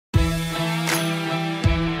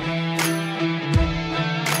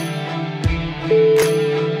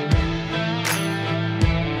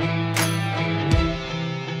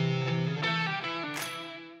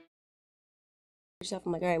yourself,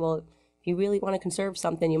 I'm like, all right, well, if you really want to conserve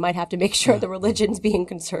something, you might have to make sure the religion's being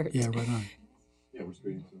conserved. Yeah, right on. Yeah, we're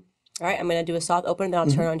speaking to. All right, I'm going to do a soft open, and then I'll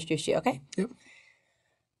turn on and introduce you, okay? Yep.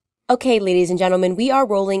 Okay, ladies and gentlemen, we are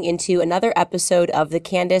rolling into another episode of the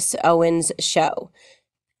Candace Owens Show.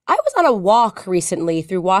 I was on a walk recently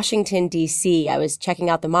through Washington, D.C. I was checking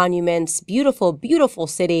out the monuments, beautiful, beautiful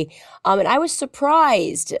city, and I was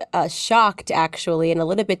surprised, shocked actually, and a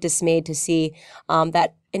little bit dismayed to see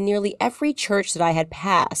that in nearly every church that I had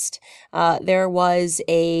passed, there was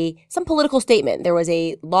some political statement. There was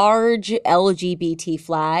a large LGBT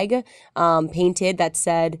flag painted that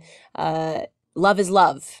said, "Love is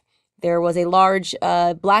love." There was a large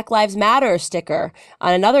Black Lives Matter sticker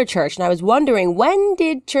on another church. And I was wondering, when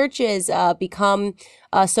did churches become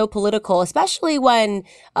so political, especially when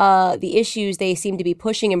the issues they seem to be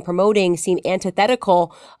pushing and promoting seem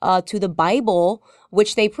antithetical to the Bible,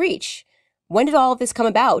 which they preach? When did all of this come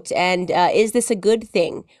about? And is this a good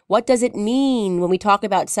thing? What does it mean when we talk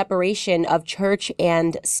about separation of church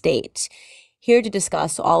and state? Here to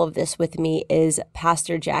discuss all of this with me is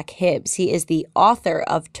Pastor Jack Hibbs. He is the author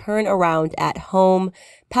of Turn Around at Home.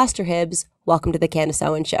 Pastor Hibbs, welcome to the Candace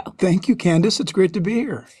Owens Show. Thank you, Candace. It's great to be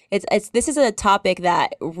here. This is a topic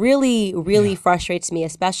that really frustrates me,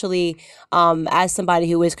 especially as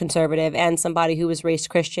somebody who is conservative and somebody who was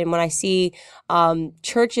raised Christian. When I see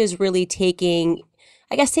churches really taking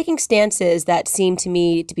stances that seem to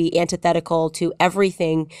me to be antithetical to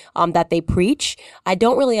everything that they preach. I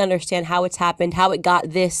don't really understand how it's happened, how it got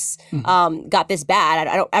this bad.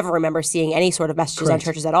 I don't ever remember seeing any sort of messages on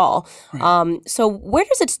churches at all. Right. So where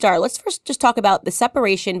does it start? Let's first just talk about the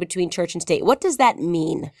separation between church and state. What does that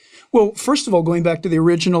mean? Well, first of all, going back to the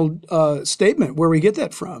original statement, where we get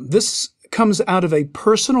that from, this comes out of a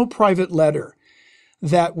personal private letter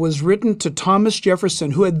that was written to Thomas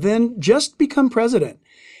Jefferson, who had then just become president.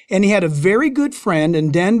 And he had a very good friend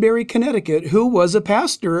in Danbury, Connecticut, who was a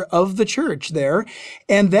pastor of the church there.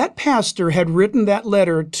 And that pastor had written that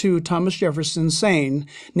letter to Thomas Jefferson saying,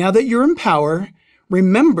 now that you're in power,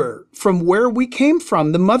 remember from where we came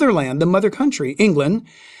from, the motherland, the mother country, England,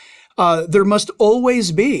 there must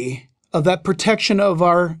always be that protection of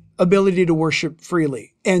our ability to worship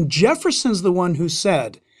freely. And Jefferson's the one who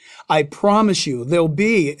said, I promise you, there'll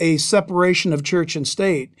be a separation of church and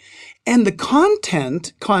state. And the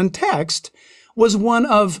context was one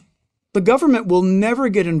of the government will never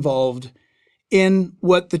get involved in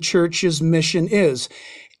what the church's mission is.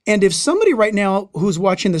 And if somebody right now who's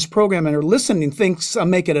watching this program and are listening thinks I'm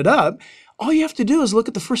making it up, all you have to do is look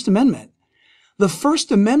at the First Amendment. The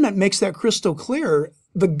First Amendment makes that crystal clear.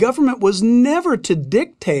 The government was never to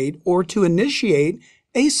dictate or to initiate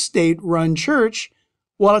a state-run church,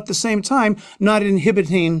 while at the same time not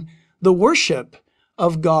inhibiting the worship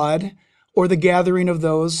of God or the gathering of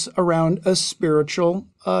those around a spiritual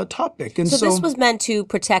topic. And so this was meant to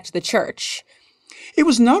protect the church. It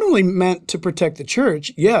was not only meant to protect the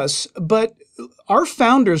church, yes, but our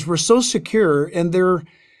founders were so secure in their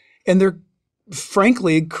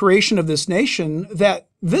frankly creation of this nation that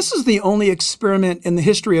this is the only experiment in the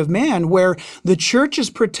history of man where the church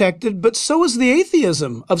is protected, but so is the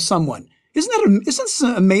atheism of someone. Isn't this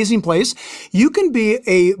an amazing place? You can be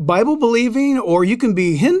a Bible-believing, or you can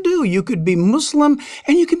be Hindu, you could be Muslim,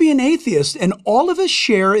 and you can be an atheist. And all of us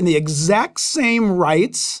share in the exact same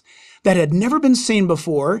rights that had never been seen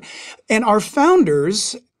before. And our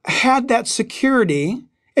founders had that security.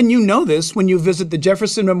 And you know this when you visit the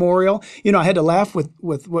Jefferson Memorial. You know, I had to laugh with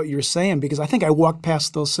what you're saying because I think I walked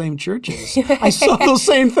past those same churches. I saw those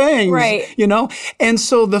same things, right? You know? And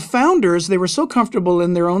so the founders, they were so comfortable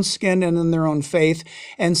in their own skin and in their own faith,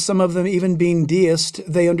 and some of them even being deist,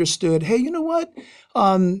 they understood, hey, you know what?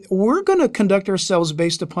 We're going to conduct ourselves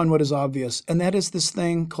based upon what is obvious, and that is this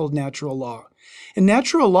thing called natural law. And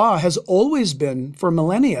natural law has always been, for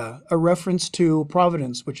millennia, a reference to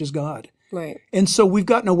providence, which is God. Right. And so we've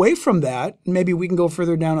gotten away from that. Maybe we can go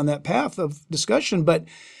further down on that path of discussion. But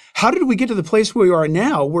how did we get to the place where we are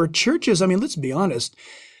now, where churches, I mean, let's be honest,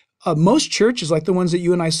 most churches, like the ones that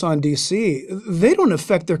you and I saw in D.C., they don't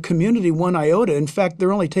affect their community one iota. In fact,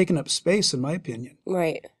 they're only taking up space, in my opinion.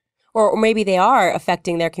 Right. Or maybe they are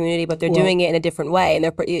affecting their community, but they're doing it in a different way. And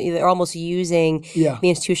they're almost using the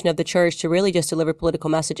institution of the church to really just deliver political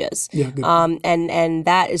messages. Yeah, good. And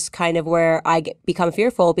that is kind of where I become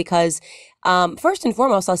fearful, because First and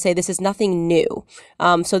foremost, I'll say this is nothing new.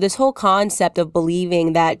 So this whole concept of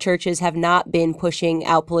believing that churches have not been pushing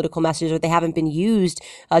out political messages or they haven't been used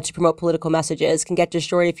to promote political messages can get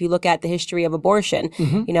destroyed if you look at the history of abortion.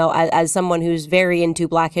 You know, as someone who's very into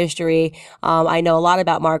Black history, I know a lot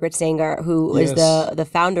about Margaret Sanger, who is the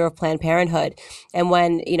founder of Planned Parenthood. And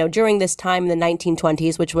when, you know, during this time in the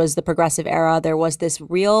 1920s, which was the progressive era, there was this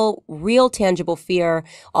real tangible fear.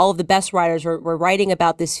 All of the best writers were writing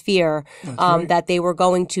about this fear that they were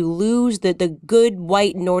going to lose the good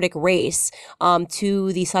white Nordic race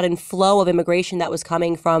to the sudden flow of immigration that was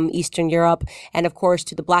coming from Eastern Europe, and of course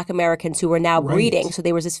to the Black Americans who were now breeding. So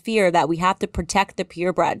there was this fear that we have to protect the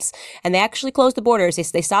purebreds. And they actually closed the borders.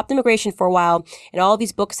 They stopped immigration for a while, and all of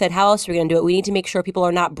these books said, how else are we going to do it? We need to make sure people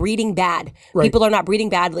are not breeding bad. People are not breeding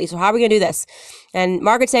badly. So how are we going to do this? And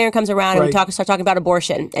Margaret Sanger comes around and we start talking about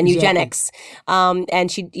abortion and eugenics.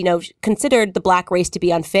 And she, you know, considered the Black race to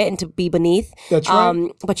be unfit and to be beneath. That's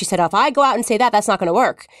right. But she said, if I go out and say that, that's not going to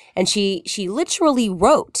work. And she literally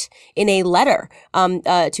wrote in a letter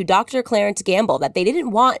to Dr. Clarence Gamble that they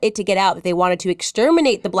didn't want it to get out, that they wanted to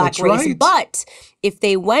exterminate the Black race. But if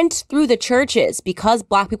they went through the churches, because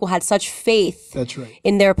Black people had such faith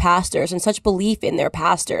in their pastors and such belief in their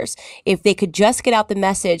pastors, if they could just get out the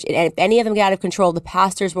message, and if any of them get out of control, the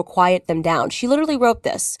pastors will quiet them down. She literally wrote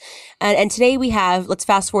this. And today we have, let's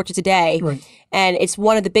fast forward to today, and it's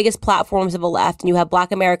one of the biggest platforms of the left, and you have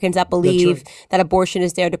Black Americans that believe that abortion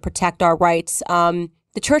is there to protect our rights. The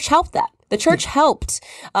church helped that. The church helped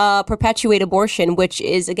perpetuate abortion, which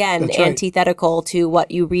is, again, antithetical to what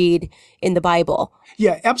you read in the Bible.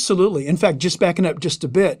 Yeah, absolutely. In fact, just backing up just a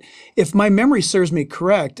bit, if my memory serves me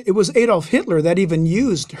correct, it was Adolf Hitler that even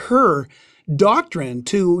used her doctrine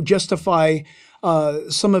to justify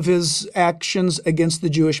some of his actions against the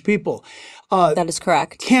Jewish people. That is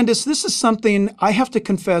correct. Candace, this is something I have to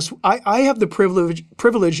confess. I have the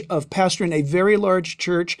privilege of pastoring a very large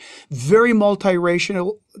church, very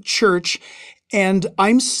multiracial church, and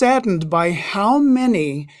I'm saddened by how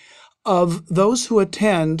many of those who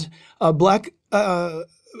attend, Black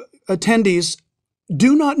attendees,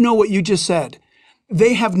 do not know what you just said.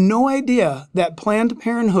 They have no idea that Planned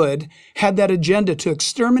Parenthood had that agenda to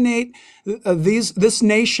exterminate this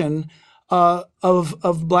nation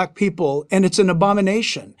of Black people, and it's an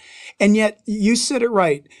abomination. And yet, you said it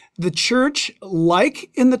right. The church, like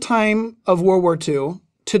in the time of World War II,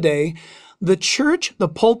 today, the church, the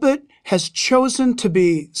pulpit, has chosen to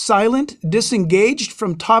be silent, disengaged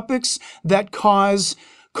from topics that cause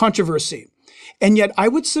controversy. And yet, I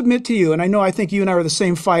would submit to you, and I think you and I are the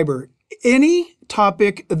same fiber, any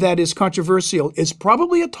topic that is controversial is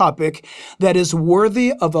probably a topic that is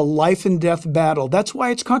worthy of a life and death battle. That's why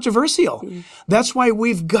it's controversial. That's why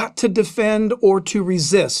we've got to defend or to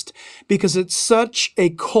resist, because it's such a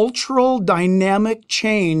cultural dynamic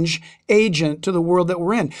change agent to the world that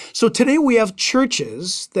we're in. So today we have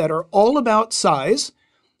churches that are all about size,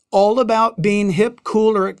 all about being hip,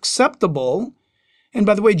 cool, or acceptable. And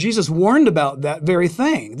by the way, Jesus warned about that very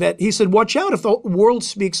thing, that he said, watch out, if the world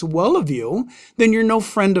speaks well of you, then you're no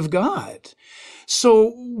friend of God.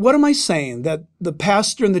 So what am I saying? That the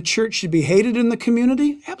pastor and the church should be hated in the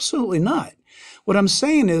community? Absolutely not. What I'm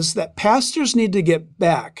saying is that pastors need to get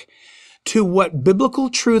back to what biblical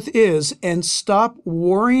truth is and stop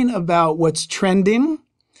worrying about what's trending.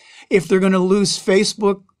 If they're going to lose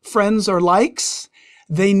Facebook friends or likes,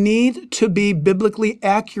 they need to be biblically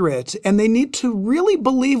accurate, and they need to really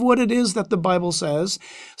believe what it is that the Bible says,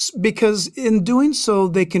 because in doing so,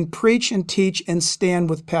 they can preach and teach and stand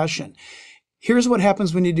with passion. Here's what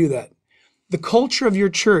happens when you do that. The culture of your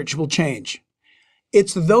church will change.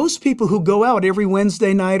 It's those people who go out every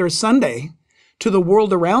Wednesday night or Sunday to the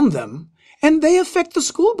world around them, and they affect the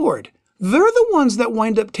school board. They're the ones that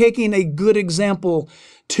wind up taking a good example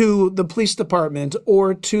to the police department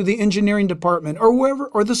or to the engineering department or wherever,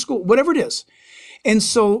 or the school, whatever it is. And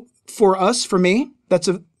so for us, for me, that's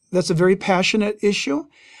a very passionate issue.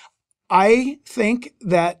 I think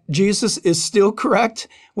that Jesus is still correct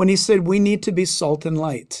when he said we need to be salt and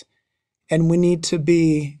light, and we need to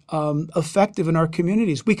be effective in our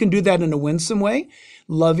communities. We can do that in a winsome way,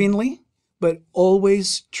 lovingly, but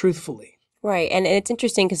always truthfully. Right. And it's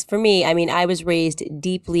interesting because for me, I mean, I was raised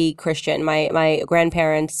deeply Christian. My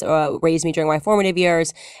grandparents raised me during my formative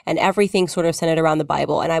years, and everything sort of centered around the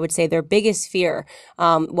Bible. And I would say their biggest fear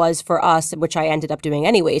was for us, which I ended up doing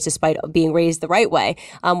anyways, despite being raised the right way,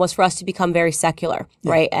 was for us to become very secular.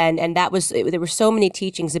 Yeah. Right. And that was, there were so many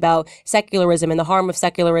teachings about secularism and the harm of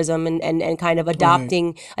secularism and kind of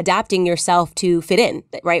adapting yourself to fit in.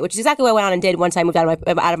 Right. Which is exactly what I went on and did once I moved out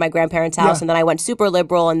of my grandparents' house. Yeah. And then I went super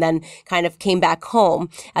liberal and then kind of of came back home,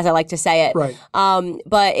 as I like to say it. Right.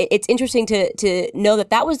 But it's interesting to know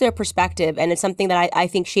that was their perspective, and it's something that I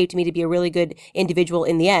think shaped me to be a really good individual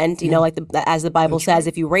in the end. You know, like as the Bible says,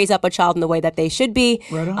 if you raise up a child in the way that they should be,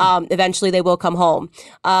 eventually they will come home.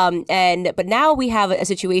 But now we have a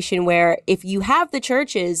situation where if you have the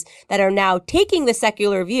churches that are now taking the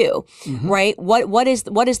secular view, right? What is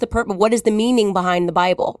the purpose? What is the meaning behind the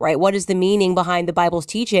Bible, right? What is the meaning behind the Bible's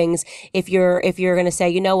teachings? If you're going to say,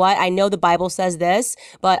 you know what, I know the Bible says this,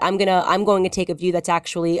 but I'm going to take a view that's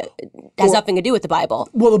actually has nothing to do with the Bible.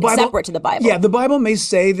 Well, the Bible, separate to the Bible. Yeah, the Bible may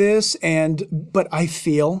say this, but I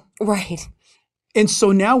feel right. And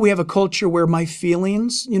so now we have a culture where my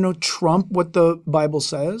feelings, trump what the Bible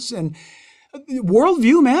says, and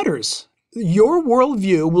worldview matters. Your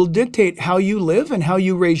worldview will dictate how you live and how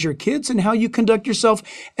you raise your kids and how you conduct yourself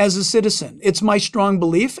as a citizen. It's my strong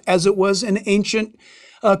belief, as it was in ancient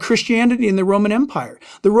Christianity in the Roman Empire.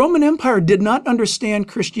 The Roman Empire did not understand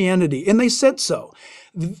Christianity, and they said so.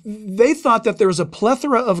 They thought that there was a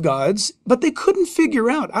plethora of gods, but they couldn't figure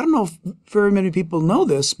out. I don't know if very many people know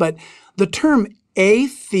this, but the term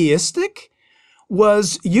atheistic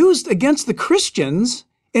was used against the Christians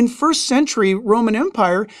in first century Roman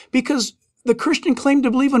Empire because the Christian claimed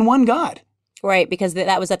to believe in one God. Right, because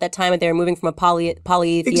that was at that time that they were moving from a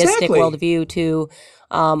polytheistic Exactly. worldview to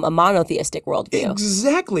a monotheistic worldview.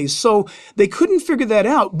 Exactly. So they couldn't figure that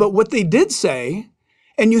out. But what they did say,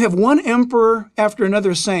 and you have one emperor after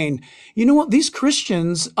another saying, you know what, these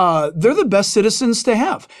Christians, they're the best citizens to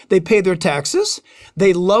have. They pay their taxes,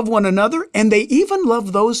 they love one another, and they even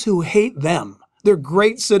love those who hate them. They're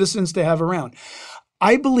great citizens to have around.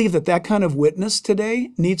 I believe that kind of witness today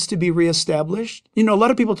needs to be reestablished. A lot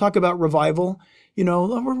of people talk about revival,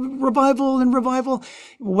 revival and revival.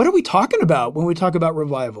 What are we talking about when we talk about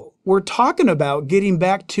revival? We're talking about getting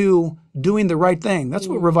back to doing the right thing. That's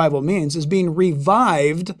what revival means, is being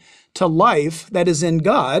revived to life that is in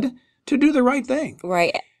God to do the right thing.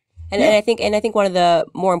 Right. And I think one of the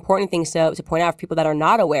more important things to point out for people that are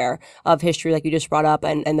not aware of history, like you just brought up,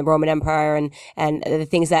 and the Roman Empire and the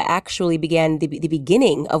things that actually began the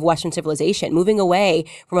beginning of Western civilization, moving away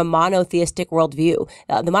from a monotheistic worldview.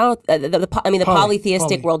 The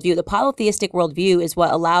polytheistic worldview. The polytheistic worldview is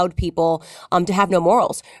what allowed people to have no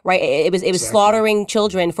morals, right? It was slaughtering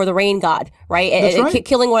children for the rain god, right? Right.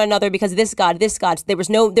 Killing one another because this god. There was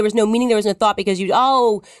no meaning. There was no thought because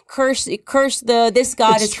curse this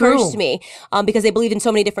god It's is true. cursed me because they believed in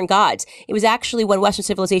so many different gods. It was actually when Western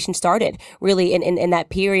civilization started, really in that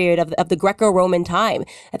period of the Greco-Roman time,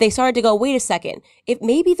 that they started to go, wait a second, if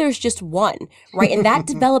maybe there's just one, right? And that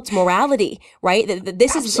developed morality, right?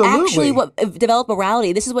 This is actually what developed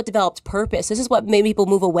morality. This is what developed purpose. This is what made people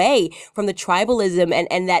move away from the tribalism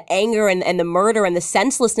and that anger and the murder and the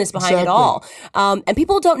senselessness behind it all. And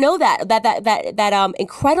people don't know that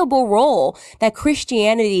incredible role that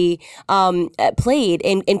Christianity played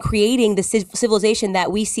in creating the civilization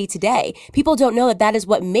that we see today. People don't know that is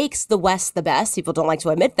what makes the West the best. People don't like to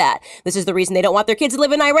admit that. This is the reason they don't want their kids to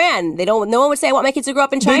live in Iran. No one would say, I want my kids to grow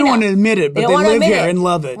up in China. They don't want to admit it, but they live here and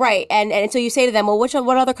love it. Right. And so you say to them, well,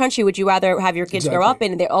 what other country would you rather have your kids grow up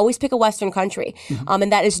in? And they always pick a Western country.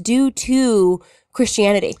 And that is due to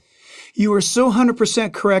Christianity. You are so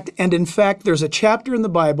 100% correct. And in fact, there's a chapter in the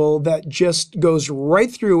Bible that just goes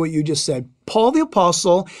right through what you just said. Paul the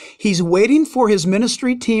Apostle, he's waiting for his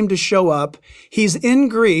ministry team to show up. He's in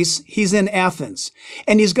Greece. He's in Athens.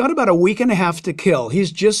 And he's got about a week and a half to kill.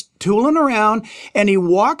 He's just tooling around, and he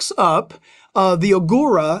walks up the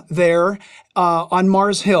Agora there on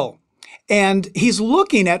Mars Hill. And he's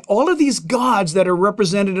looking at all of these gods that are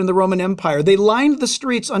represented in the Roman Empire. They lined the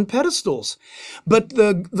streets on pedestals. But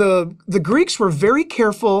the Greeks were very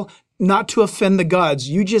careful not to offend the gods.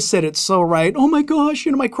 You just said it so right. Oh my gosh,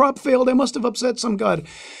 my crop failed. I must have upset some god.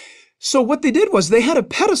 So what they did was they had a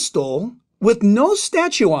pedestal with no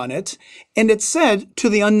statue on it, and it said, to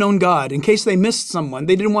the unknown God, in case they missed someone.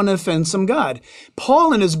 They didn't want to offend some god.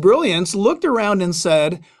 Paul, in his brilliance, looked around and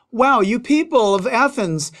said, wow, you people of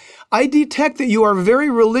Athens, I detect that you are very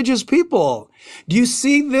religious people. Do you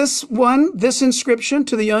see this inscription,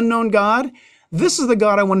 to the unknown God? This is the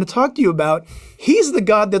God I want to talk to you about. He's the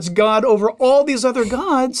God that's God over all these other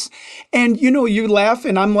gods. And, you laugh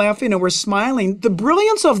and I'm laughing and we're smiling. The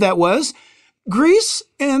brilliance of that was Greece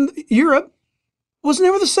and Europe was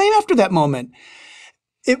never the same after that moment.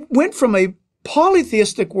 It went from a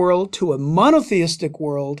polytheistic world to a monotheistic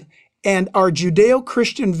world, and our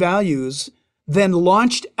Judeo-Christian values then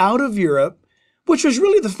launched out of Europe, which was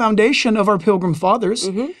really the foundation of our Pilgrim Fathers.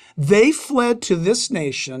 They fled to this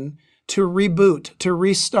nation to reboot, to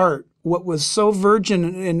restart what was so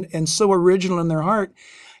virgin and so original in their heart.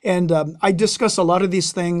 And I discuss a lot of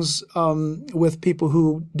these things with people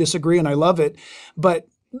who disagree, and I love it. But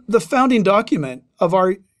the founding document of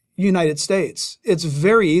our United States, it's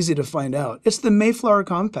very easy to find out. It's the Mayflower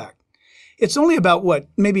Compact. It's only about,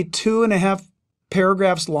 maybe 2.5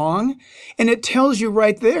 paragraphs long, and it tells you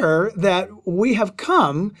right there that we have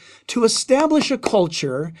come to establish a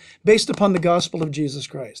culture based upon the gospel of Jesus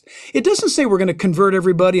Christ. It doesn't say we're going to convert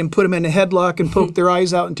everybody and put them in a headlock and poke their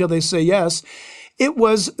eyes out until they say yes. It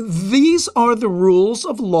was, these are the rules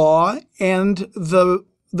of law and the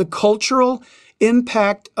cultural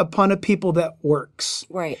impact upon a people that works.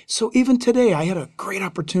 Right. So even today, I had a great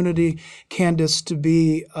opportunity, Candace, to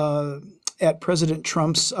be at President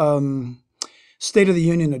Trump's State of the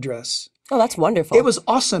Union address. Oh, that's wonderful. It was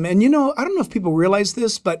awesome. And I don't know if people realize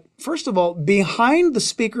this, but first of all, behind the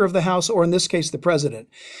Speaker of the House, or in this case, the President,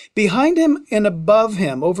 behind him and above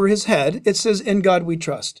him, over his head, it says, "In God We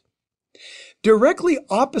Trust." Directly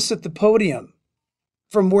opposite the podium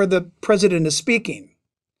from where the President is speaking,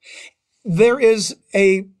 there is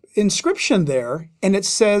a inscription there, and it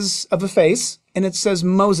says, of a face, and it says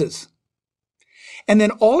Moses. And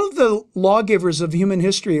then all of the lawgivers of human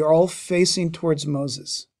history are all facing towards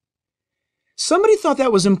Moses. Somebody thought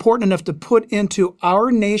that was important enough to put into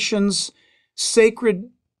our nation's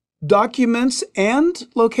sacred documents and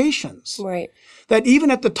locations. Right. That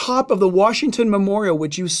even at the top of the Washington Memorial,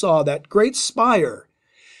 which you saw, that great spire,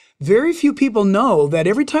 very few people know that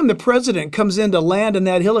every time the president comes in to land in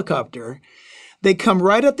that helicopter, they come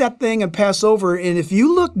right at that thing and pass over. And if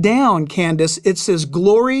you look down, Candace, it says,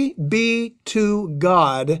 "Glory be to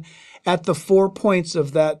God," at the 4 points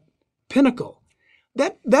of that pinnacle.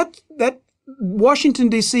 That Washington,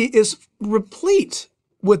 D.C. is replete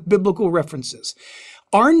with biblical references.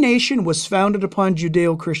 Our nation was founded upon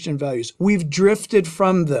Judeo-Christian values. We've drifted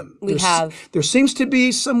from them. There seems to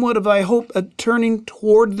be somewhat of, I hope, a turning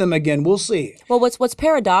toward them again. We'll see. Well, what's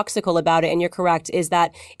paradoxical about it, and you're correct, is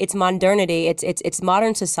that it's modernity, it's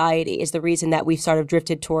modern society is the reason that we've sort of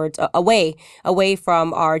drifted towards away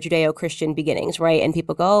from our Judeo-Christian beginnings, right? And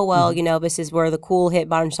people go, oh, well, this is where the cool hip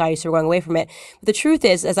modern society, so we're going away from it. But the truth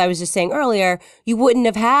is, as I was just saying earlier, you wouldn't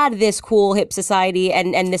have had this cool hip society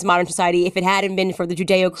and this modern society if it hadn't been for the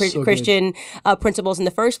Judeo-Christian principles in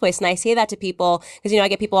the first place. And I say that to people because, I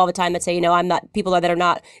get people all the time that say, I'm not, people that are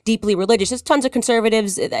not deeply religious. There's tons of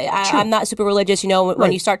conservatives. I'm not super religious.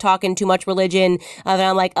 When you start talking too much religion, then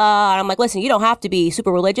I'm like, listen, you don't have to be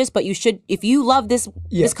super religious, but you should, if you love this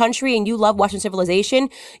country and you love Western civilization,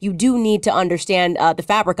 you do need to understand the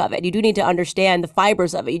fabric of it. You do need to understand the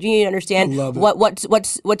fibers of it. You do need to understand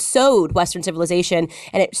what sewed Western civilization.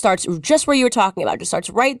 And it starts just where you were talking about. It just starts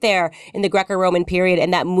right there in the Greco-Roman period,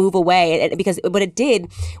 and that move away, because what it did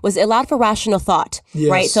was it allowed for rational thought,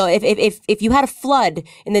 right? So if you had a flood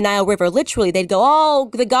in the Nile River, literally they'd go, oh,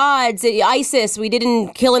 the gods, ISIS, we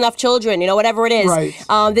didn't kill enough children, whatever it is.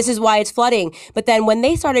 Right. This is why it's flooding. But then when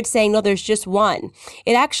they started saying, no, there's just one,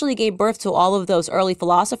 it actually gave birth to all of those early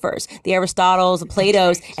philosophers, the Aristotles, the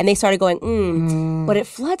Platos, and they started going, but it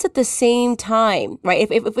floods at the same time, right?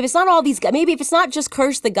 If it's not all these, maybe if it's not just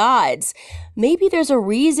curse the gods, maybe there's a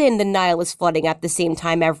reason the Nile is flooding at the same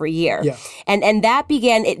time every year. Yeah. And that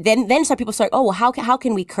began, then people start, oh, well, how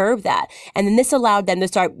can we curb that? And then this allowed them to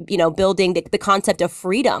start, building the concept of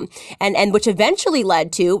freedom, and which eventually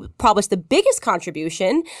led to probably the biggest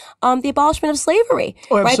contribution, the abolishment of slavery,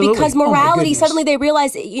 right? Because morality, suddenly they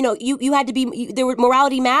realized, you had to be,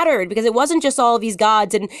 morality mattered because it wasn't just all of these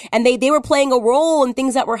gods, and they were playing a role in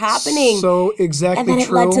things that were happening. So exactly and then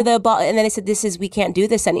true. It led to and then they said, we can't do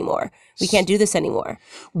this anymore. We can't do this anymore.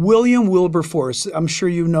 William Wilberforce, I'm sure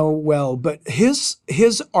you know well, but his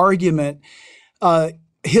argument,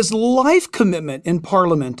 his life commitment in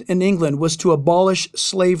Parliament in England was to abolish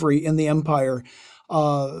slavery in the Empire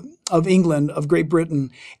of England, of Great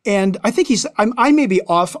Britain. And I think I may be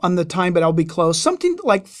off on the time, but I'll be close. Something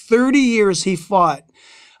like 30 years he fought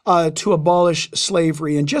to abolish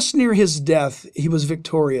slavery. And just near his death, he was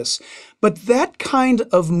victorious. But that kind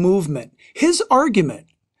of movement, his argument,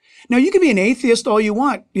 now, you can be an atheist all you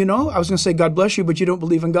want, I was going to say God bless you, but you don't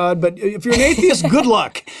believe in God. But if you're an atheist, good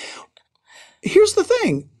luck. Here's the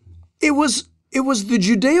thing. It was the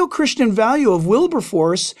Judeo-Christian value of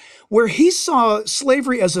Wilberforce where he saw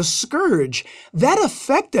slavery as a scourge. That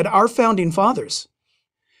affected our founding fathers.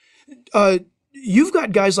 You've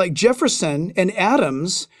got guys like Jefferson and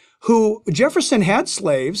Adams, who Jefferson had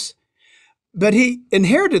slaves, but he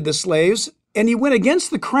inherited the slaves, And he went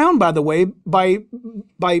against the crown, by the way, by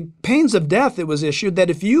pains of death. It was issued that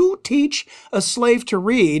if you teach a slave to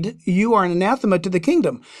read, you are an anathema to the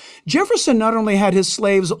kingdom. Jefferson not only had his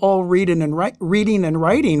slaves all reading and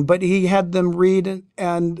writing, but he had them read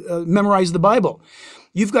and memorize the Bible.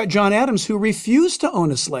 You've got John Adams, who refused to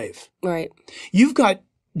own a slave. Right. You've got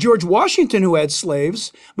George Washington, who had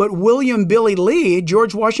slaves, but William Billy Lee,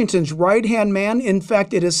 George Washington's right-hand man. In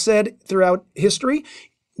fact, it is said throughout history,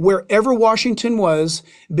 wherever Washington was,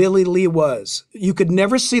 Billy Lee was. You could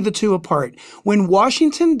never see the two apart. When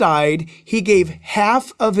Washington died, he gave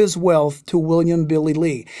half of his wealth to William Billy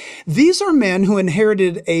Lee. These are men who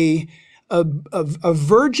inherited a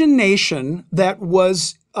virgin nation that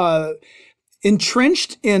was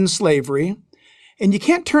entrenched in slavery, and you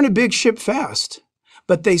can't turn a big ship fast.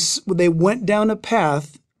 But they went down a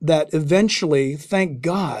path that eventually, thank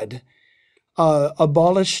God,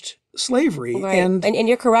 abolished slavery. Right. And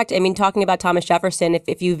you're correct. I mean, talking about Thomas Jefferson,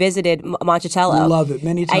 if you visited Monticello. Love it,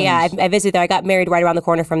 many times. Yeah, I visited there. I got married right around the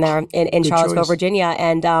corner from there in Charlottesville, Virginia.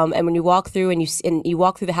 And when you walk through and you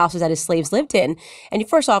walk through the houses that his slaves lived in, and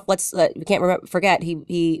first off, we can't forget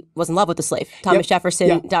he was in love with the slave. Thomas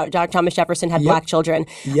Jefferson. Thomas Jefferson had black children.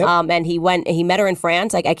 And he met her in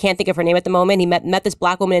France. I can't think of her name at the moment. He met this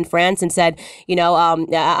black woman in France and said,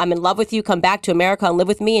 I'm in love with you. Come back to America and live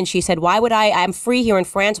with me. And she said, why would I'm free here in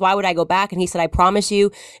France. Why would I go back? And he said, I promise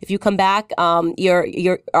you, if you come back,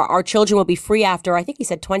 our children will be free after, I think he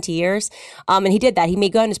said 20 years. And he did that. He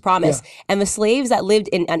made good on his promise. And the slaves that lived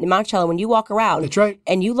in Monticello, when you walk around That's right.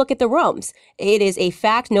 and you look at the rooms, it is a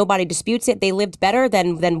fact. Nobody disputes it. They lived better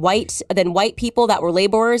than white people that were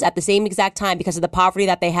laborers at the same exact time because of the poverty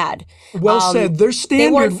that they had. Well said. Their standard.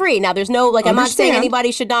 They weren't free. Now, there's no, I'm not saying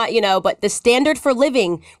anybody should not, but the standard for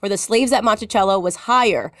living for the slaves at Monticello was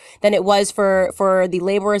higher than it was for the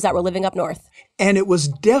laborers that were living up north. And it was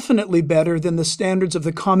definitely better than the standards of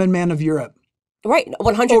the common man of Europe. Right,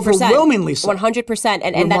 100%. Overwhelmingly so. 100%.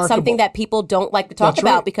 And that's something that people don't like to talk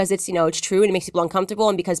about because it's, it's true and it makes people uncomfortable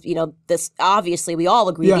and because, this obviously we all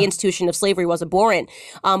agree the institution of slavery was abhorrent.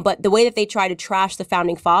 But the way that they try to trash the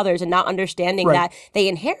founding fathers and not understanding that they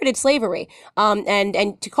inherited slavery.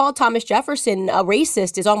 And to call Thomas Jefferson a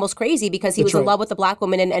racist is almost crazy because he was in love with a black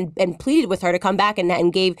woman and pleaded with her to come back and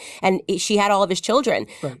she had all of his children.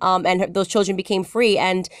 And those children became free.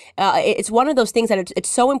 And it's one of those things that it's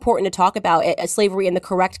so important to talk about slavery in the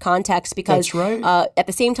correct context because at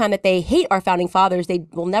the same time that they hate our founding fathers, they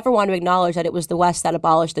will never want to acknowledge that it was the West that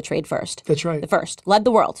abolished the trade first. That's right. The first. Led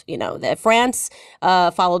the world. France,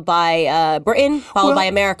 followed by Britain, followed by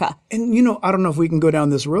America. And, I don't know if we can go down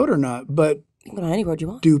this road or not, but you can go down any road you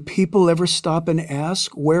want. Do people ever stop and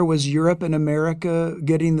ask, where was Europe and America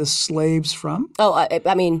getting the slaves from? Oh,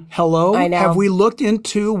 I mean. Hello? I know. Have we looked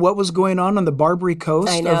into what was going on the Barbary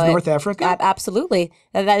Coast of North Africa? Absolutely.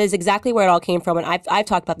 That is exactly where it all came from. And I've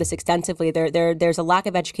talked about this extensively. There's a lack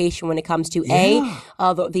of education when it comes to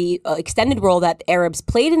the extended role that Arabs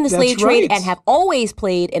played in the slave trade and have always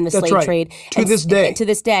played in the slave trade. To this day. To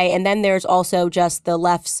this day. And then there's also just the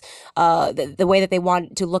left's, the way that they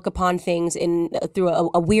want to look upon things through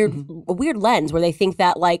a weird lens where they think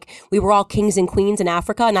that like we were all kings and queens in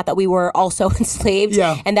Africa, not that we were also enslaved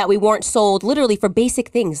and that we weren't sold literally for basic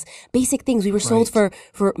things. We were sold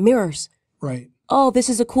for mirrors. Right. Oh, this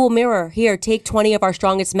is a cool mirror. Here, take 20 of our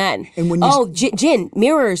strongest men. And when gin,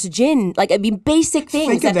 mirrors, gin. Like, basic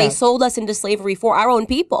things that they sold us into slavery for our own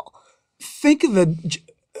people. Think of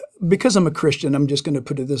because I'm a Christian, I'm just going to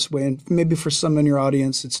put it this way, and maybe for some in your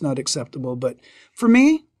audience it's not acceptable, but for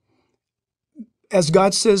me, as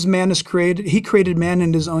God says man is created, he created man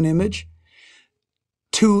in his own image.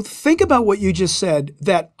 To think about what you just said,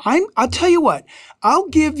 that I'll tell you what, I'll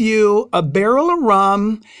give you a barrel of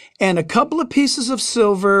rum and a couple of pieces of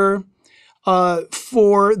silver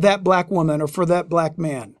for that black woman or for that black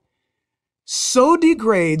man. So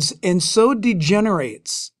degrades and so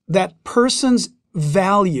degenerates that person's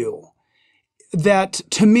value that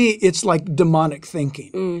to me, it's like demonic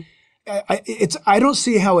thinking. I don't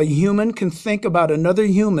see how a human can think about another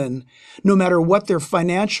human, no matter what their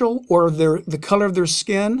financial or the color of their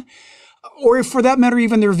skin, or for that matter,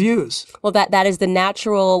 even their views. Well, that is the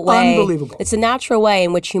natural way. Unbelievable. It's the natural way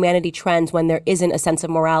in which humanity trends when there isn't a sense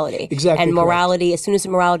of morality. Exactly. And morality, as soon as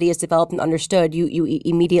morality is developed and understood, you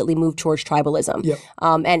immediately move towards tribalism. Yep.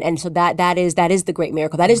 And so that is the great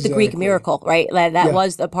miracle. That is the Greek miracle, right? That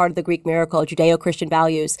was a part of the Greek miracle, Judeo-Christian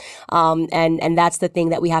values. And that's the thing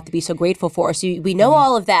that we have to be so grateful for. So we know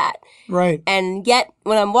all of that. Right. And yet,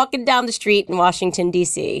 when I'm walking down the street in Washington,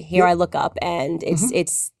 D.C., here I look up and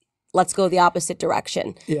it's let's go the opposite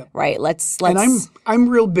direction. Yeah. Right. Let's. And I'm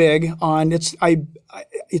real big on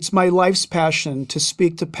it's my life's passion to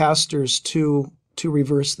speak to pastors to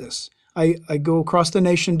reverse this. I go across the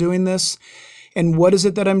nation doing this. And what is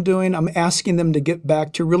it that I'm doing? I'm asking them to get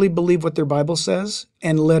back to really believe what their Bible says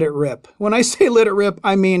and let it rip. When I say let it rip,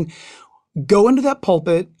 I mean go into that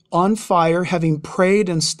pulpit on fire, having prayed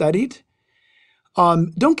and studied.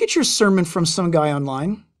 Don't get your sermon from some guy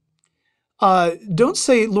online. Don't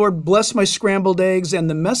say, Lord, bless my scrambled eggs and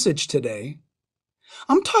the message today.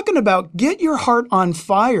 I'm talking about get your heart on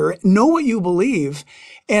fire, know what you believe,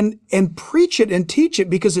 and preach it and teach it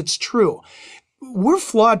because it's true. We're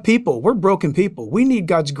flawed people. We're broken people. We need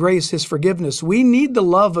God's grace, His forgiveness. We need the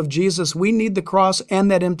love of Jesus. We need the cross and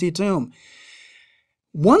that empty tomb.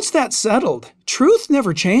 Once that's settled, truth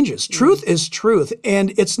never changes. Truth is truth.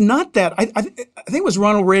 And it's not that. I think it was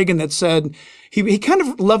Ronald Reagan that said, he kind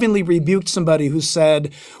of lovingly rebuked somebody who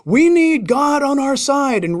said, we need God on our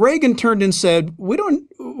side. And Reagan turned and said, we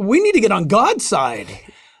need to get on God's side.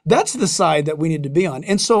 That's the side that we need to be on.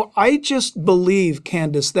 And so I just believe,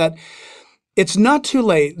 Candace, that it's not too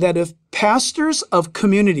late that if pastors of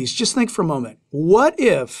communities, just think for a moment, what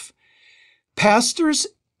if pastors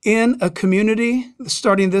in a community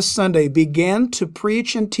starting this Sunday began to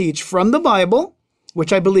preach and teach from the Bible,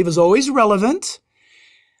 which I believe is always relevant.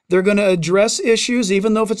 They're going to address issues,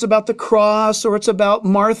 even though if it's about the cross or it's about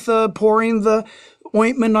Martha pouring the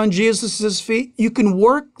ointment on Jesus's feet. You can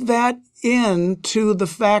work that into the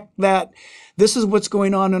fact that this is what's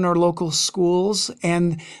going on in our local schools,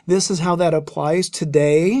 and this is how that applies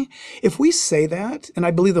today. If we say that, and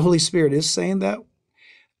I believe the Holy Spirit is saying that,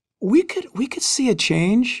 we could see a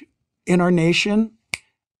change in our nation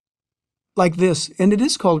like this, and it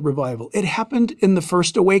is called revival. It happened in the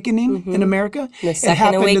first awakening in America. The second it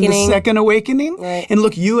happened awakening. in the second awakening. Right. And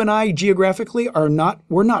look, you and I geographically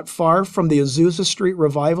we're not far from the Azusa Street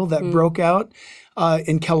revival that broke out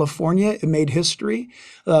in California. It made history.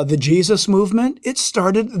 The Jesus movement, it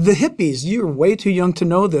started the hippies. You're way too young to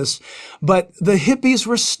know this, but the hippies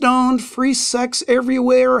were stoned, free sex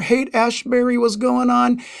everywhere, Haight-Ashbury was going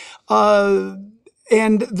on.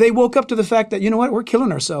 And they woke up to the fact that, you know what, we're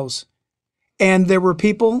killing ourselves. And there were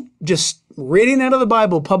people just reading out of the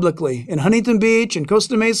Bible publicly in Huntington Beach and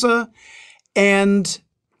Costa Mesa, and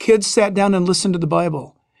kids sat down and listened to the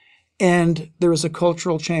Bible. And there was a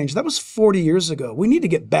cultural change. That was 40 years ago. We need to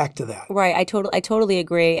get back to that. Right. I totally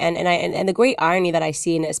agree. And the great irony that I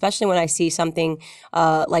see, and especially when I see something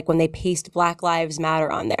like when they paste Black Lives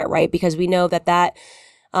Matter on there, right? Because we know that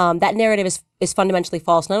narrative is fundamentally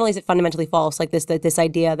false. Not only is it fundamentally false, like this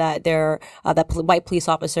idea that white police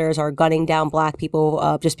officers are gunning down Black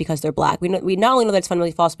people just because they're Black. We not only know that it's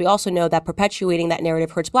fundamentally false, but we also know that perpetuating that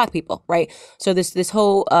narrative hurts Black people, right? So this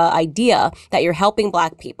whole idea that you're helping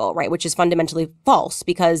Black people, right, which is fundamentally false,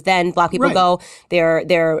 because then Black people go,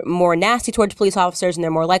 they're more nasty towards police officers and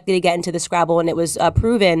they're more likely to get into the scrabble. And it was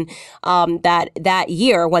proven that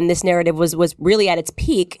year when this narrative was really at its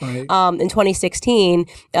peak, in 2016,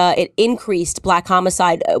 it increased Black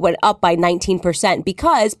homicide, went up by 19%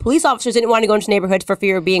 because police officers didn't want to go into neighborhoods for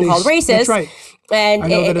fear of being called racist. That's right. And I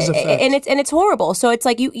know that is a fact. And it's horrible. So it's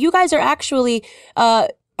like you guys are actually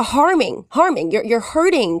harming. You're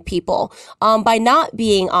hurting people by not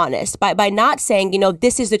being honest, by not saying,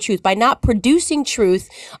 this is the truth, by not producing truth,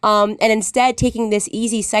 and instead taking this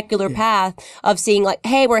easy secular path of seeing like,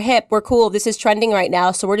 hey, we're hip, we're cool, this is trending right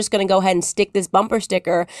now, so we're just going to go ahead and stick this bumper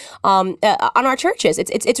sticker on our churches.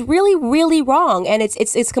 It's really, really wrong, and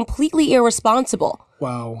it's completely irresponsible.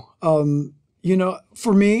 Wow.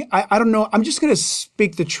 For me, I don't know. I'm just going to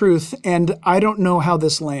speak the truth, and I don't know how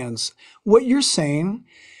this lands. What you're saying,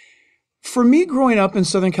 for me growing up in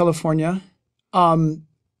Southern California, I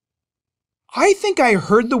think I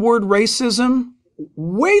heard the word racism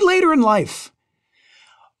way later in life.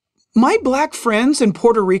 My Black friends and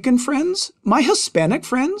Puerto Rican friends, my Hispanic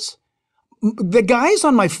friends, the guys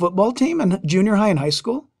on my football team in junior high and high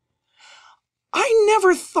school, I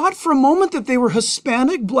never thought for a moment that they were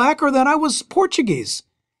Hispanic, Black, or that I was Portuguese.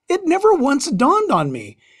 It never once dawned on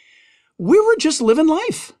me. We were just living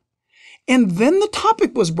life. And then the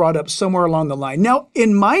topic was brought up somewhere along the line. Now,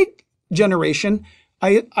 in my generation,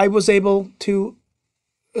 I was able to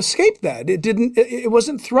escape that. It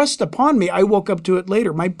wasn't thrust upon me. I woke up to it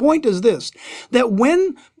later. My point is this, that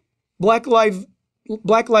when Black Lives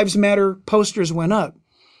Matter posters went up,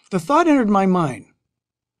 the thought entered my mind.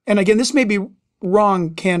 And again, this may be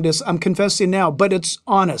wrong, Candace, I'm confessing now, but it's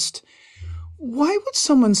honest. Why would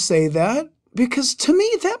someone say that? Because to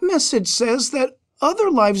me, that message says that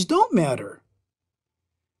other lives don't matter.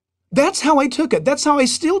 That's how I took it. That's how I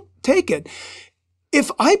still take it. If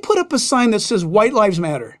I put up a sign that says white lives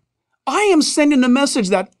matter, I am sending a message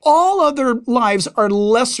that all other lives are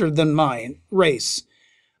lesser than mine race.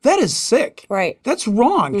 That is sick. Right. That's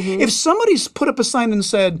wrong. If somebody's put up a sign and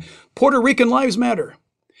said, Puerto Rican lives matter,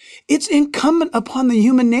 it's incumbent upon the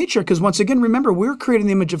human nature, because once again, remember, we're created in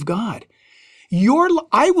the image of God.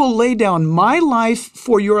 I will lay down my life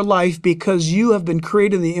for your life because you have been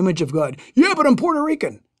created in the image of God. Yeah, but I'm Puerto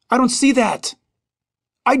Rican. I don't see that.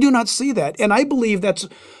 I do not see that. And I believe that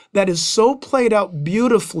is so played out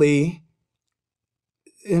beautifully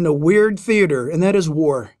in a weird theater, and that is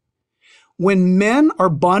war. When men are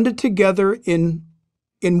bonded together in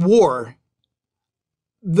war,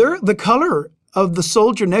 the color of the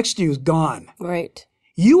soldier next to you is gone. Right.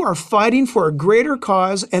 You are fighting for a greater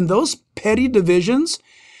cause, and those petty divisions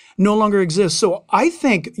no longer exist. So I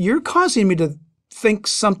think you're causing me to think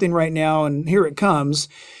something right now, and here it comes.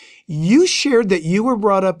 You shared that you were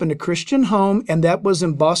brought up in a Christian home, and that was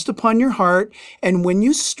embossed upon your heart. And when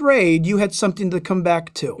you strayed, you had something to come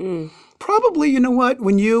back to. Probably, you know what?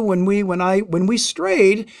 When we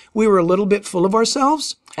strayed, we were a little bit full of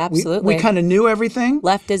ourselves. Absolutely. We kind of knew everything.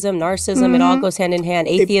 Leftism, narcissism, it all goes hand in hand.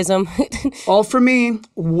 Atheism. All for me.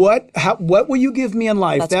 What will you give me in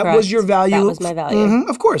life? That's that correct. was your value. That was my value.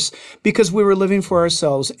 Of course, because we were living for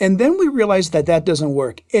ourselves. And then we realized that doesn't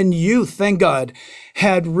work. And you, thank God,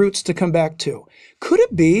 had roots to come back to. Could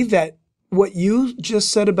it be that what you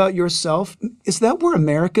just said about yourself, is that where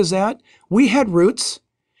America's at? We had roots,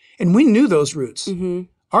 and we knew those roots.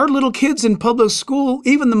 Our little kids in public school,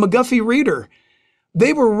 even the McGuffey reader,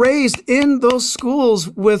 they were raised in those schools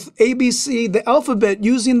with ABC, the alphabet,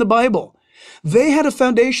 using the Bible. They had a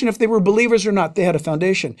foundation. If they were believers or not, they had a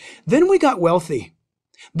foundation. Then we got wealthy.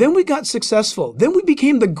 Then we got successful. Then we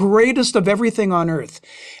became the greatest of everything on earth.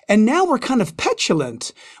 And now we're kind of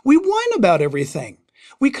petulant. We whine about everything.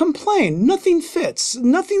 We complain. Nothing fits.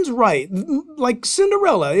 Nothing's right. Like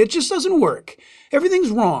Cinderella, it just doesn't work. Everything's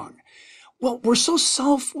wrong. Well, we're so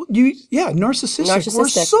narcissistic. We're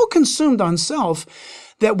so consumed on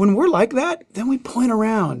self that when we're like that, then we point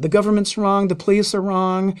around. The government's wrong. The police are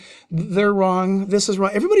wrong. They're wrong. This is wrong.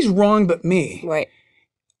 Everybody's wrong but me. Right.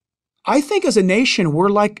 I think as a nation, we're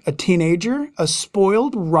like a teenager, a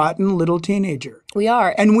spoiled, rotten little teenager. We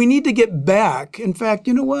are. And we need to get back. In fact,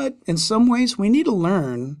 you know what? In some ways, we need to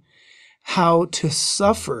learn how to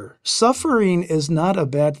suffer. Suffering is not a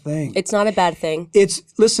bad thing. It's not a bad thing.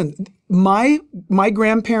 Listen, my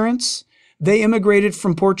grandparents, they immigrated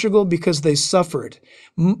from Portugal because they suffered.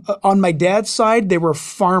 On my dad's side, they were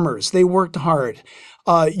farmers. They worked hard.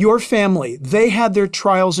 Your family, they had their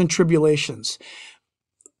trials and tribulations.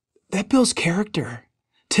 That builds character.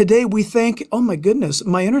 Today we think, oh my goodness,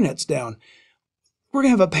 my internet's down. We're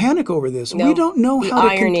going to have a panic over this. No, we don't know how to...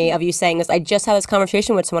 The irony of you saying this. I just had this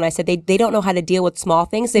conversation with someone. I said they don't know how to deal with small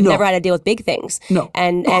things. They've never had to deal with big things. No.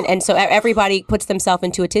 And so everybody puts themselves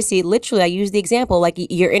into a tizzy. Literally, I use the example, like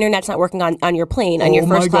your internet's not working on your plane, on your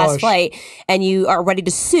first class flight, and you are ready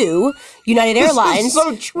to sue United Airlines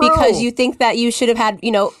so true. because you think that you should have had,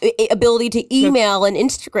 ability to email and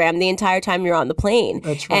Instagram the entire time you're on the plane.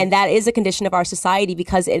 That's right. And that is a condition of our society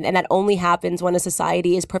because, and that only happens when a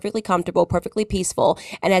society is perfectly comfortable, perfectly peaceful,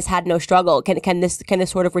 and has had no struggle. Can this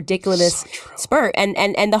sort of ridiculous spurt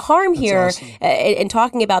and the harm here in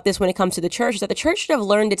talking about this when it comes to the church is that the church should have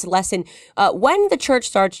learned its lesson when the church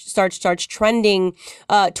starts trending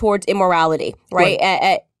towards immorality,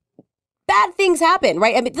 right? Bad things happen,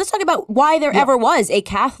 right? I mean, let's talk about why there ever was a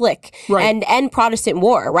Catholic and Protestant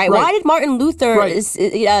war, right? Why did Martin Luther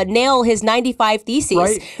nail his 95 Theses?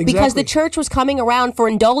 Right, exactly. Because the church was coming around for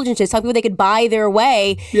indulgences, telling people they could buy their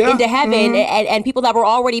way into heaven, and people that were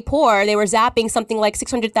already poor, they were zapping something like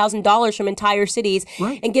 $600,000 from entire cities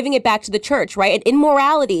and giving it back to the church, right? And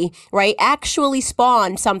immorality, right, actually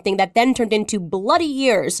spawned something that then turned into bloody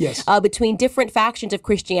years between different factions of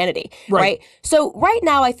Christianity, right? So right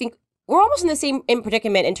now, I think we're almost in the same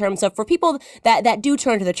predicament in terms of for people that do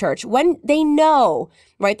turn to the church when they know,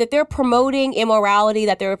 right, that they're promoting immorality,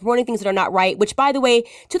 that they're promoting things that are not right, which, by the way,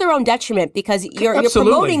 to their own detriment, because you're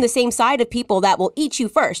promoting the same side of people that will eat you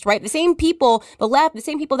first, right? The same people, the left, the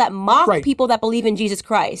same people that mock people that believe in Jesus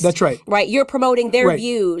Christ. That's right. Right? You're promoting their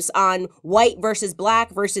views on white versus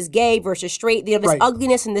black versus gay versus straight, this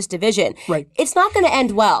ugliness and this division. Right. It's not going to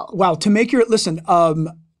end well. Wow. Listen,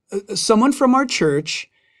 someone from our church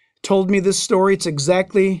told me this story. It's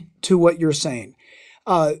exactly to what you're saying.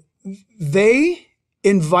 They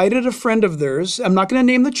invited a friend of theirs. I'm not going to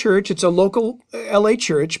name the church. It's a local LA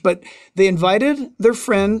church, but they invited their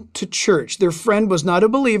friend to church. Their friend was not a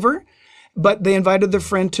believer, but they invited their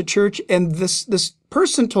friend to church. And this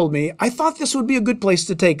person told me, I thought this would be a good place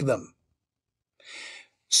to take them.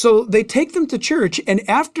 So they take them to church, and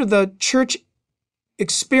after the church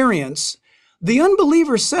experience, the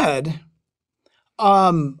unbeliever said,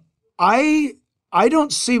 I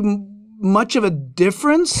don't see much of a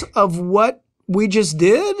difference of what we just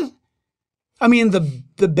did. I mean,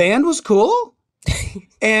 the band was cool,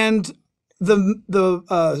 and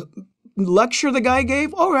the lecture the guy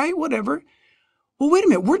gave, all right, whatever. Well, wait a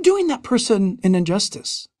minute, we're doing that person an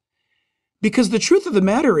injustice. Because the truth of the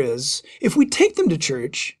matter is, if we take them to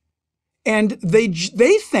church and they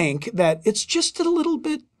think that it's just a little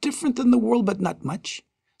bit different than the world, but not much.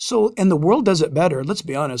 So, and the world does it better. Let's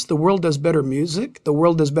be honest. The world does better music. The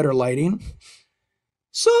world does better lighting.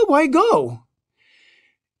 So why go?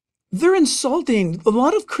 They're insulting. A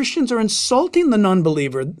lot of Christians are insulting the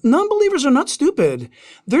non-believer. Non-believers are not stupid.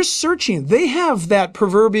 They're searching. They have that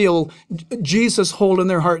proverbial Jesus hole in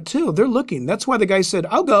their heart too. They're looking. That's why the guy said,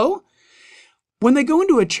 I'll go. When they go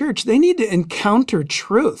into a church, they need to encounter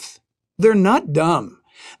truth. They're not dumb.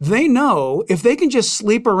 They know if they can just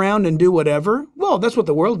sleep around and do whatever, well, that's what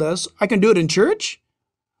the world does. I can do it in church.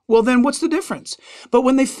 Well, then what's the difference? But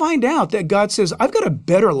when they find out that God says, I've got a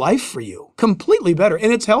better life for you, completely better,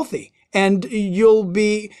 and it's healthy, and you'll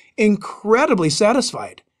be incredibly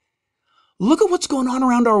satisfied. Look at what's going on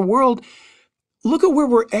around our world. Look at where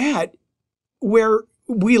we're at, where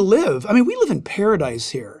we live. I mean, we live in paradise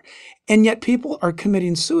here. And yet people are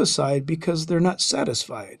committing suicide because they're not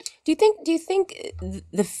satisfied. Do you think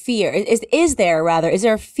the fear is there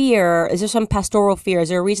a fear? Is there some pastoral fear? Is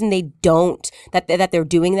there a reason they don't that they're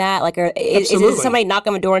doing that? Like, is somebody knock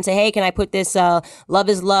on the door and say, "Hey, can I put this love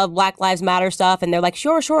is love, Black Lives Matter stuff?" And they're like,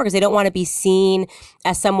 "Sure," because they don't want to be seen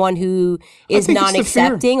as someone who is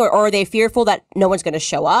non-accepting, or are they fearful that no one's going to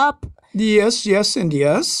show up? Yes, and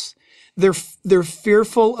yes. They're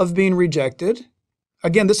fearful of being rejected.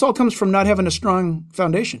 Again, this all comes from not having a strong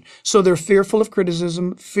foundation. So they're fearful of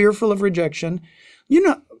criticism, fearful of rejection.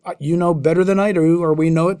 You know better than I do, or we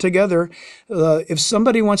know it together. If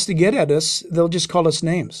somebody wants to get at us, they'll just call us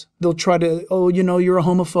names. They'll try to, you're a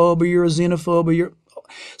homophobe, or you're a xenophobe,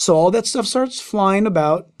 So all that stuff starts flying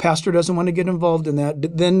about. Pastor doesn't want to get involved in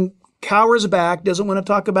that. Then cowers back, doesn't want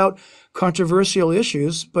to talk about controversial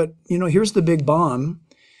issues. But, here's the big bomb.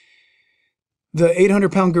 The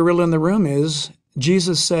 800-pound gorilla in the room is,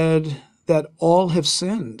 Jesus said that all have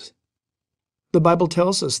sinned. The Bible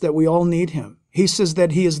tells us that we all need him. He says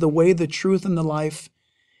that he is the way, the truth, and the life,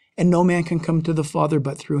 and no man can come to the Father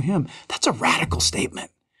but through him. That's a radical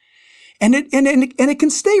statement. And it can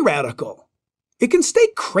stay radical. It can stay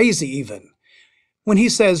crazy even. When he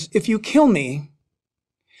says, if you kill me,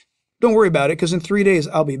 don't worry about it, because in 3 days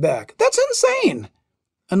I'll be back. That's insane.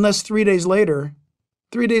 Unless 3 days later,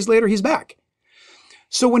 he's back.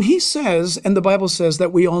 So when he says, and the Bible says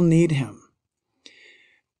that we all need him,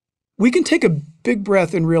 we can take a big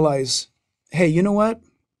breath and realize, hey, you know what?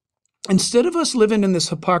 Instead of us living in this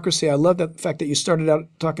hypocrisy, I love that fact that you started out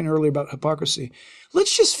talking earlier about hypocrisy.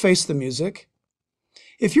 Let's just face the music.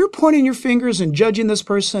 If you're pointing your fingers and judging this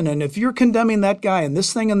person, and if you're condemning that guy and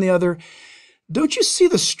this thing and the other, don't you see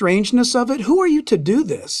the strangeness of it? Who are you to do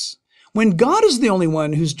this? When God is the only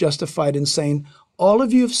one who's justified in saying, all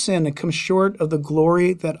of you have sinned and come short of the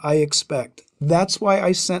glory that I expect. That's why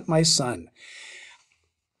I sent my son.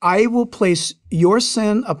 I will place your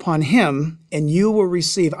sin upon him, and you will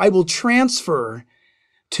receive. I will transfer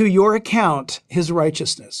to your account his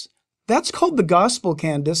righteousness. That's called the gospel,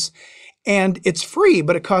 Candace, and it's free,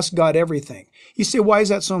 but it costs God everything. You say, why is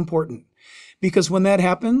that so important? Because when that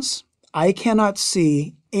happens, I cannot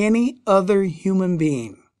see any other human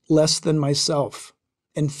being less than myself.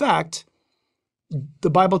 In fact, the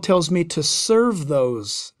Bible tells me to serve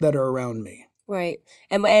those that are around me. Right.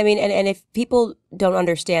 And I mean, and if people don't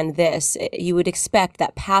understand this, you would expect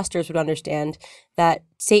that pastors would understand that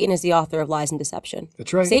Satan is the author of lies and deception.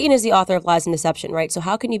 That's right. Satan is the author of lies and deception, right? So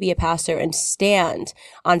how can you be a pastor and stand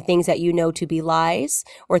on things that you know to be lies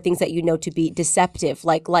or things that you know to be deceptive,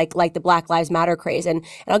 like the Black Lives Matter craze? And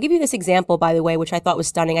I'll give you this example, by the way, which I thought was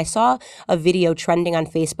stunning. I saw a video trending on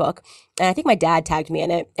Facebook, and I think my dad tagged me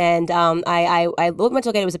in it. And I went to look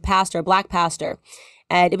at it. It was a pastor, a Black pastor.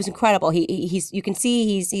 And it was incredible. He's you can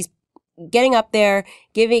see he's getting up there,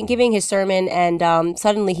 giving his sermon, and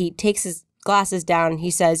suddenly he takes his glasses down.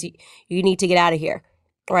 He says, "You need to get out of here,"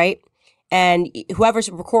 right? And whoever's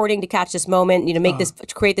recording to catch this moment,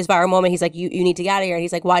 create this viral moment, he's like, "You need to get out of here." And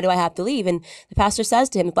he's like, "Why do I have to leave?" And the black pastor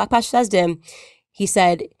says to him, he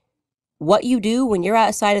said, "What you do when you're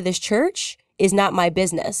outside of this church is not my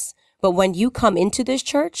business. But when you come into this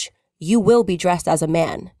church, you will be dressed as a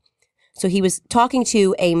man." So he was talking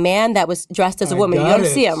to a man that was dressed as a woman. You don't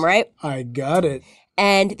see him, right? I got it.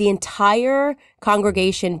 And the entire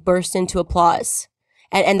congregation burst into applause.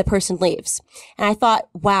 And the person leaves. And I thought,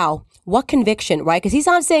 wow, what conviction, right? Because he's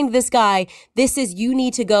not saying to this guy, this is, you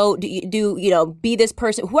need to go be this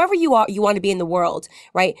person, whoever you are, you want to be in the world,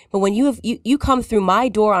 right? But when you come through my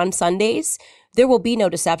door on Sundays, there will be no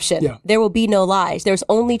deception. Yeah. There will be no lies. There's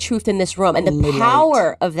only truth in this room, and the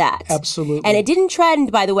power of that. Absolutely. And it didn't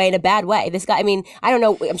trend, by the way, in a bad way. This guy, I mean, I don't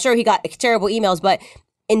know, I'm sure he got terrible emails, but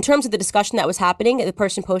in terms of the discussion that was happening, the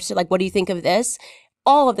person posted, like, what do you think of this?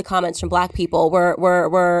 All of the comments from Black people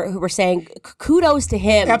were saying kudos to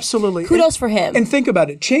him. Absolutely. Kudos for him. And think about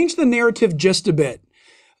it. Change the narrative just a bit.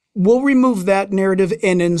 We'll remove that narrative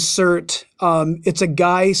and insert it's a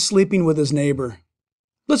guy sleeping with his neighbor.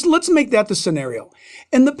 Let's make that the scenario.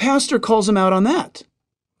 And the pastor calls him out on that.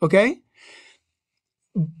 Okay?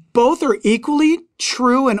 Both are equally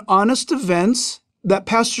true and honest events. That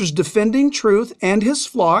pastor's defending truth and his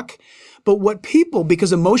flock. But what people,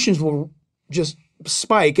 because emotions will just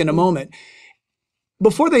spike in a moment.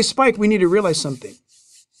 Before they spike, we need to realize something.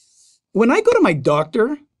 When I go to my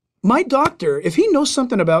doctor, if he knows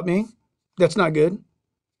something about me that's not good,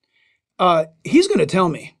 he's going to tell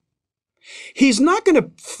me. He's not going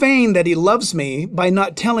to feign that he loves me by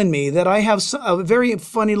not telling me that I have a very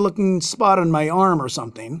funny looking spot on my arm or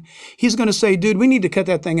something. He's going to say, dude, we need to cut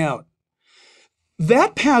that thing out.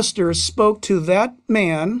 That pastor spoke to that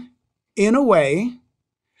man in a way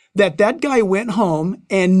that guy went home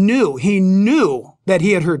and he knew that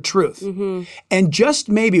he had heard truth. Mm-hmm. And just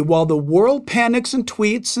maybe while the world panics and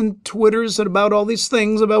tweets and Twitters about all these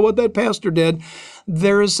things about what that pastor did,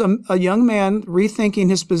 there is a young man rethinking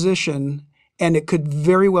his position, and it could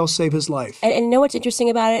very well save his life. And you know what's interesting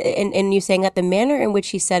about it? And you saying that the manner in which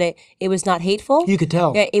he said it, it was not hateful. You could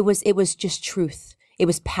tell. Yeah, it was just truth. It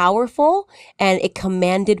was powerful, and it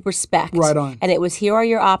commanded respect. Right on. And it was, here are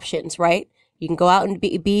your options, right? You can go out and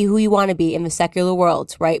be who you want to be in the secular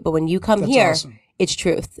world, right? But when you come here, awesome. It's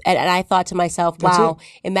truth. And I thought to myself, wow,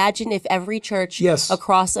 imagine if every church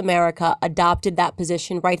across America adopted that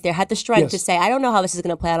position right there, had the strength to say, I don't know how this is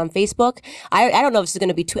going to play out on Facebook. I don't know if this is going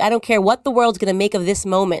to be I don't care what the world's going to make of this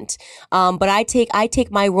moment. But I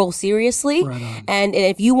take my role seriously. Right, and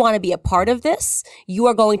if you want to be a part of this, you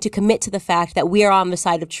are going to commit to the fact that we are on the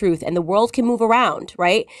side of truth, and the world can move around,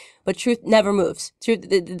 right? But truth never moves.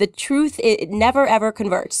 The truth, it never ever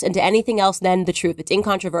converts into anything else than the truth. It's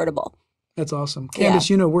incontrovertible. That's awesome. Candace,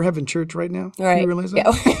 we're having church right now. Right. You realize that?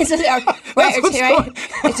 Yeah. right.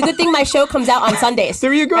 It's a good thing my show comes out on Sundays.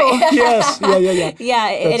 There you go. Right? Yes. Yeah. Yeah,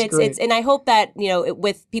 and it's and I hope that,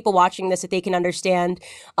 with people watching this, that they can understand.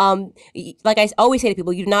 Like I always say to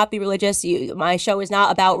people, you do not be religious. My show is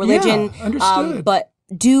not about religion. Yeah, understood. But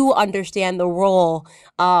do understand the role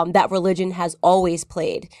that religion has always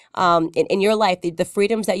played in your life, the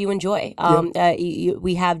freedoms that you enjoy.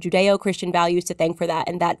 We have Judeo-Christian values to thank for that,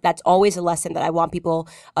 and that's always a lesson that I want people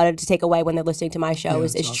to take away when they're listening to my show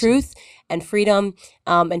is awesome. Truth and freedom,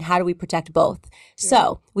 and how do we protect both? Yeah.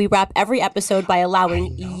 So we wrap every episode by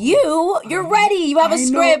allowing you're ready. You have a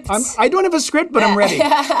script. I don't have a script, but I'm ready.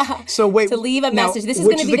 So wait. To leave a message. This is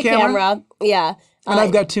going to be the camera. Yeah. And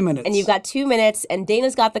I've got 2 minutes. And you've got 2 minutes, and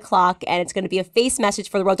Dana's got the clock, and it's going to be a face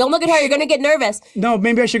message for the world. Don't look at her. You're going to get nervous. No,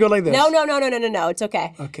 maybe I should go like this. No. It's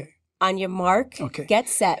okay. Okay. On your mark, get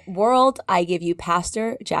set. World, I give you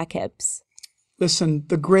Pastor Jack Hibbs. Listen,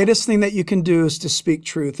 the greatest thing that you can do is to speak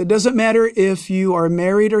truth. It doesn't matter if you are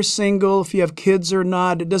married or single, if you have kids or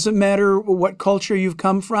not. It doesn't matter what culture you've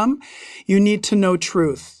come from. You need to know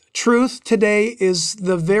truth. Truth today is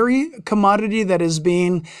the very commodity that is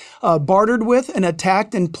being bartered with and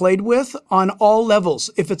attacked and played with on all levels.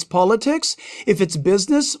 If it's politics, if it's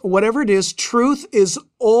business, whatever it is, truth is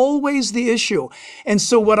always the issue. And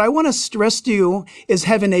so what I want to stress to you is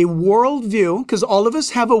having a worldview, because all of us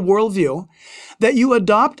have a worldview, that you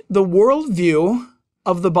adopt the worldview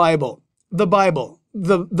of the Bible. The Bible.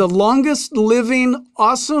 The longest living,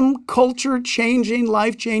 awesome, culture-changing,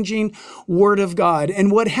 life-changing Word of God.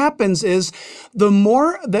 And what happens is the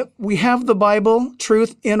more that we have the Bible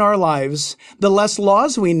truth in our lives, the less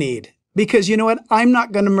laws we need. Because you know what? I'm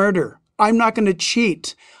not going to murder. I'm not going to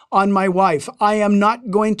cheat on my wife. I am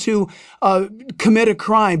not going to commit a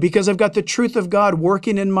crime because I've got the truth of God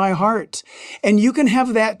working in my heart. And you can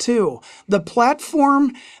have that too. The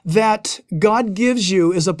platform that God gives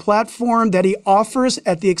you is a platform that He offers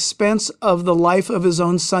at the expense of the life of His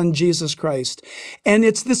own Son, Jesus Christ. And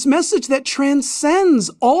it's this message that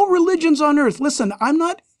transcends all religions on earth. Listen, I'm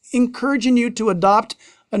not encouraging you to adopt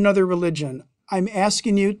another religion. I'm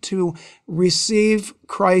asking you to receive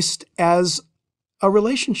Christ as a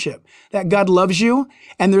relationship, that God loves you,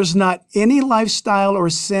 and there's not any lifestyle or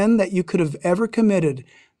sin that you could have ever committed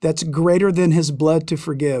that's greater than his blood to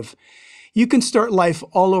forgive. You can start life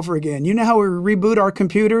all over again. You know how we reboot our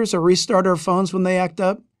computers or restart our phones when they act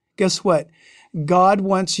up? Guess what? God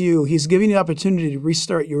wants you. He's giving you the opportunity to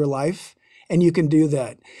restart your life, and you can do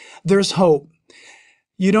that. There's hope.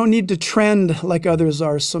 You don't need to trend like others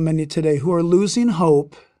are, so many today, who are losing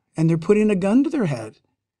hope, and they're putting a gun to their head,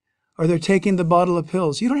 or they're taking the bottle of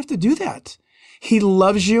pills. You don't have to do that. He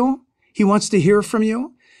loves you. He wants to hear from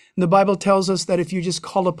you. And the Bible tells us that if you just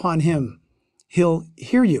call upon him, he'll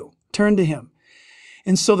hear you. Turn to him.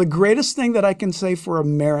 And so the greatest thing that I can say for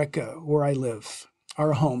America, where I live,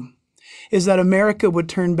 our home, is that America would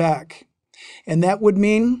turn back. And that would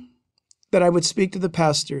mean that I would speak to the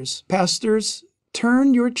pastors. Pastors,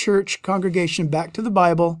 turn your church congregation back to the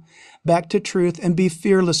Bible, back to truth, and be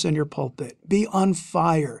fearless in your pulpit. Be on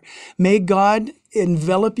fire. May God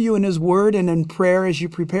envelop you in his word and in prayer as you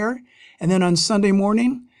prepare. And then on Sunday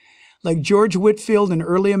morning, like George Whitefield in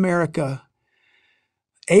early America,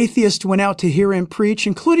 atheists went out to hear him preach,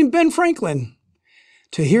 including Ben Franklin,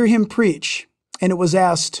 to hear him preach. And it was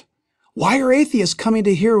asked, why are atheists coming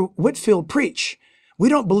to hear Whitefield preach? We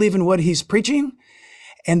don't believe in what he's preaching.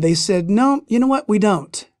 And they said, no, you know what? We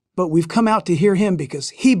don't. But we've come out to hear him because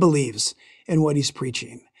he believes in what he's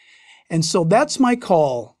preaching. And so that's my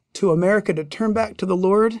call to America, to turn back to the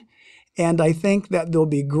Lord. And I think that there'll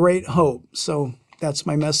be great hope. So that's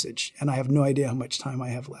my message. And I have no idea how much time I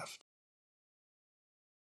have left.